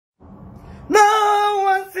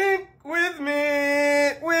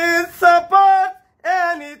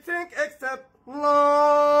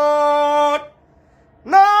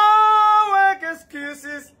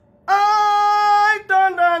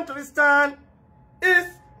is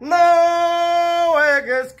no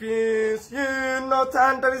excuse you not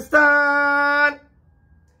understand.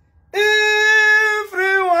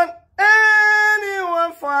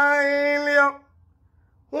 Anyone failure,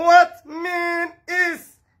 what mean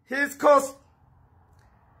is his cause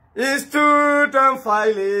is to don't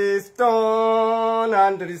fail is don't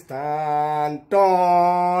understand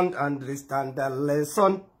the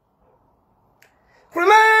lesson.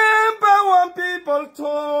 Remember when people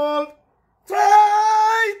told,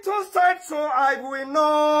 try to start so I will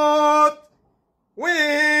not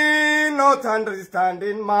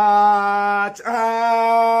understanding much.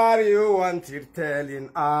 Are you wanting telling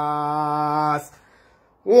us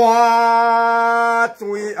what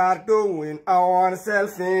we are doing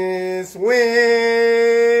ourselves is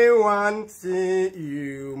we want to see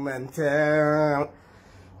you mental.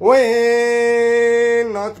 We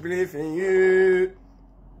not believe in you.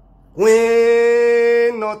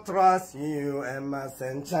 We not trust you, a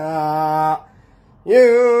messenger.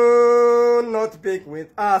 You not big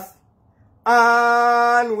with us,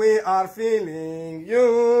 and we are feeling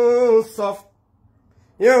you soft.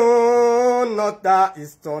 You not that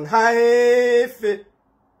stone heavy,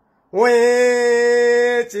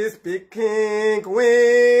 which is speaking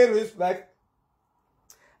with respect.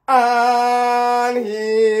 And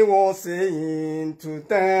he was saying to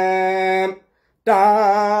them,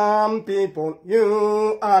 damn people,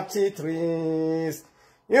 you are cheaters.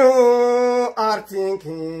 You are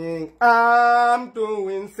thinking I'm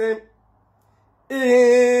doing same.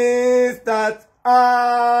 Is that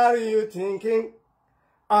are you thinking?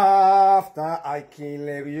 After I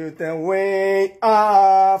kill you the way,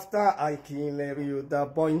 after I kill you the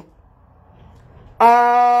point,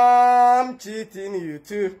 I'm cheating you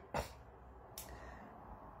too.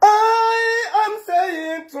 I am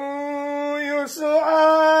saying to you,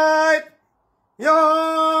 shuib,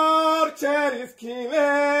 your chair is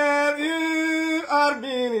killer. You are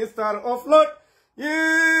minister of Lord.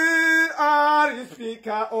 You are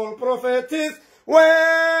speaker all prophets.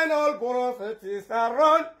 When all prophets are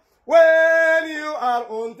wrong, when you are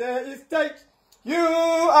on the stage, you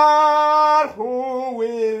are who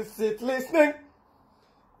will sit listening.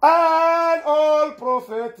 And all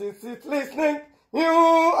prophets sit listening. You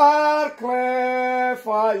are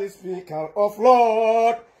clever speaker of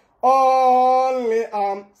Lord. Only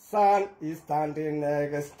son is standing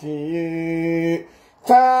next to you.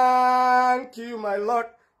 Thank you, my Lord.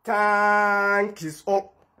 Thank you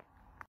all.